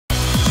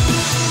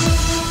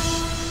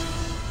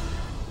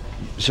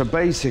So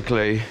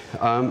basically,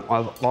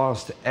 I've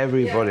asked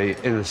everybody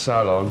in the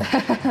salon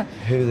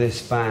who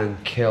this band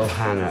Kill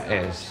Hannah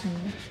is.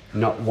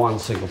 Not one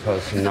single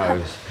person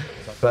knows.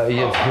 But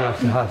you're going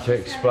to have to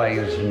explain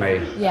to me,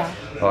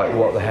 like,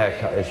 what the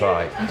haircut is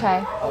like.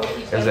 Okay.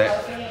 Is it,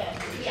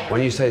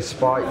 when you say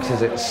spikes,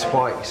 is it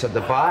spikes at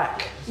the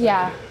back?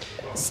 Yeah.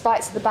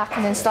 Spikes at the back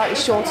and then slightly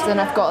shorter than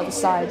I've got at the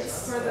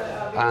sides.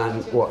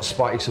 And what,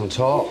 spikes on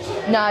top?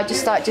 No,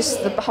 just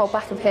the whole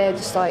back of hair,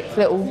 just like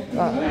little. Say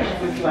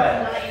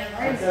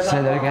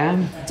that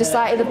again? Just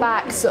like at the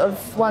back, sort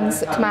of ones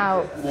that come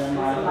out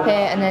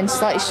here and then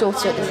slightly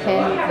shorter at the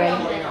hair,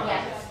 really.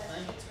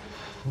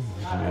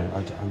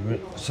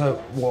 So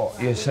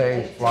what, you're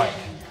saying, like,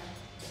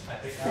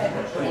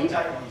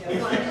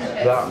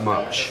 that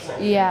much?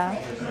 Yeah.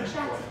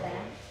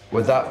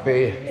 Would that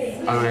be,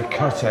 and I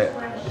cut it,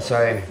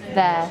 say,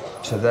 there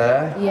to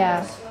there?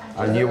 Yeah.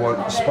 And you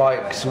want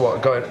spikes,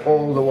 what, going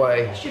all the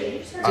way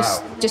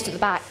out? Just at the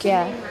back,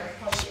 yeah.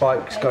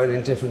 Spikes going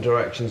in different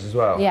directions as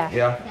well? Yeah.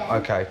 Yeah?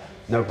 Okay,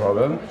 no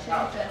problem.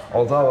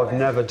 Although I've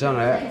never done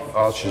it,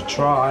 I should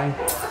try.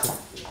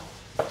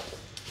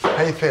 How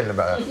are you feeling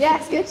about it? Yeah,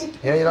 it's good.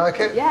 Yeah, you like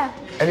it? Yeah.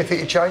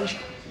 Anything you change?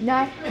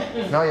 No.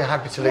 No, you're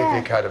happy to leave the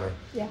academy?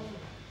 Yeah.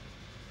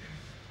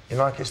 You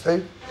like it,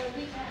 Steve?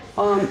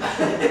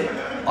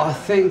 I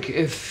think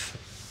if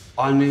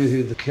I knew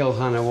who the Kill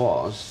Hannah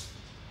was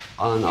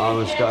and I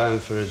was going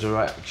for a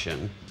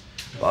direction,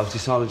 but I've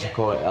decided to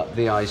call it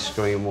the ice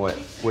cream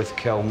with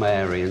Kill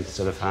Mary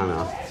instead of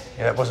Hannah.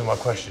 Yeah, that wasn't my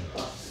question.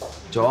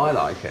 Do I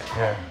like it?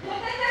 Yeah.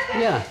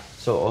 Yeah,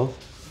 sort of.